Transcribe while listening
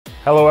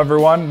Hello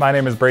everyone, my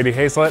name is Brady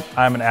Haislet.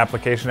 I'm an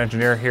application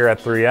engineer here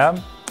at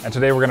 3M, and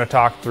today we're going to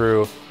talk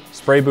through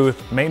spray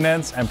booth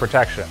maintenance and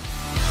protection.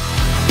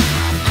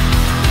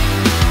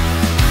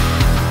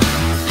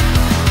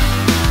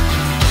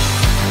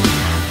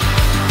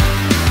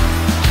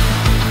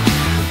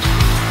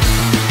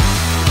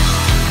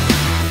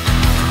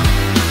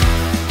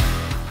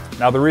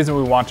 Now, the reason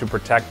we want to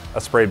protect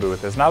a spray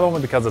booth is not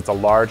only because it's a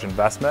large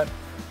investment,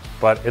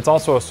 but it's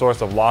also a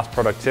source of lost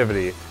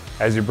productivity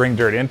as you bring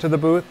dirt into the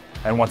booth,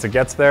 and once it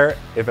gets there,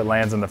 if it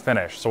lands in the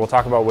finish. So we'll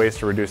talk about ways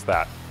to reduce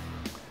that.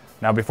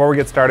 Now, before we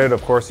get started,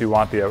 of course, you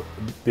want the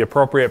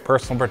appropriate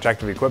personal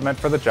protective equipment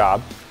for the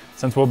job.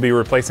 Since we'll be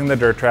replacing the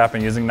dirt trap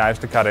and using knives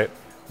to cut it,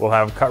 we'll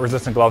have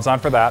cut-resistant gloves on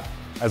for that,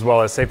 as well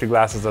as safety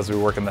glasses as we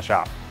work in the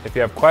shop. If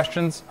you have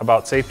questions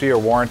about safety or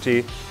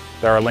warranty,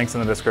 there are links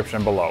in the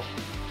description below.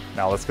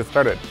 Now let's get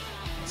started.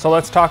 So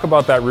let's talk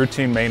about that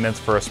routine maintenance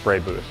for a spray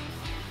booth.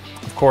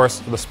 Of course,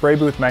 the spray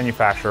booth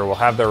manufacturer will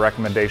have their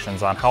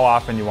recommendations on how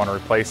often you want to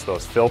replace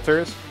those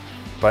filters,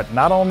 but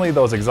not only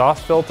those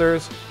exhaust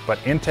filters, but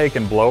intake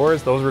and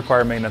blowers, those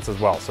require maintenance as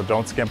well, so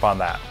don't skimp on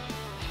that.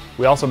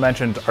 We also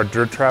mentioned our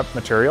dirt trap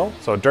material.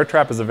 So dirt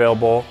trap is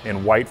available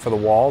in white for the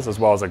walls as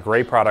well as a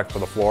gray product for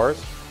the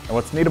floors. And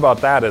what's neat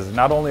about that is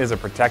not only is it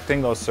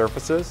protecting those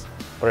surfaces,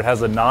 but it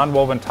has a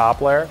non-woven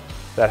top layer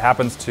that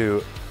happens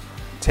to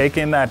take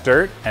in that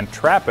dirt and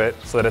trap it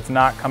so that it's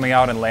not coming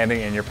out and landing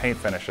in your paint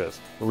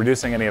finishes,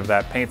 reducing any of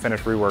that paint finish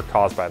rework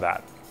caused by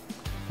that.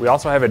 We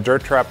also have a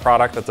dirt trap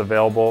product that's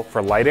available for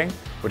lighting,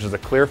 which is a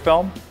clear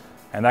film,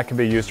 and that can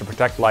be used to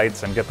protect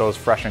lights and get those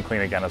fresh and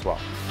clean again as well.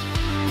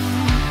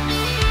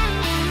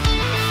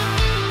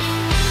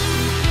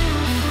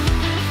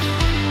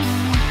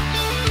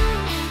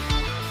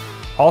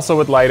 Also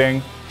with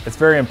lighting, it's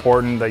very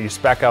important that you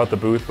spec out the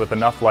booth with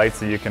enough lights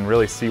so you can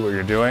really see what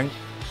you're doing,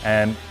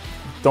 and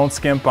don't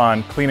skimp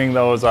on cleaning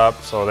those up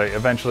so that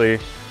eventually,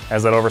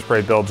 as that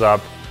overspray builds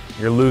up,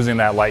 you're losing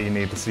that light you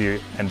need to see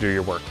and do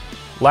your work.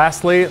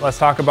 Lastly, let's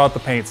talk about the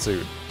paint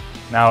suit.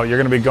 Now, you're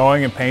going to be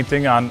going and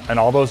painting on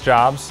all those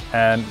jobs,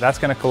 and that's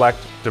going to collect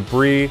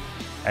debris,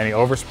 any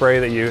overspray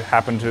that you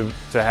happen to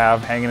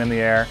have hanging in the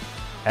air.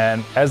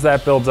 And as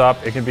that builds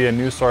up, it can be a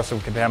new source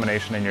of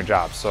contamination in your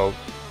job. So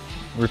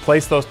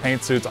replace those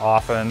paint suits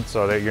often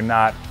so that you're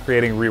not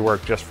creating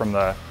rework just from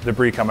the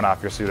debris coming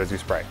off your suit as you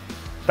spray.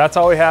 That's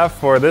all we have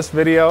for this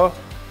video.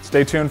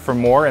 Stay tuned for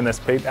more in this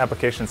paint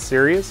application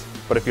series.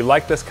 But if you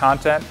like this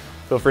content,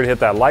 feel free to hit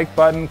that like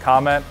button,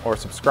 comment, or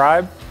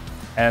subscribe.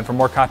 And for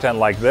more content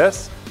like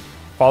this,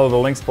 follow the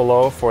links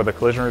below for the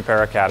Collision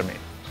Repair Academy.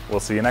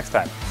 We'll see you next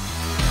time.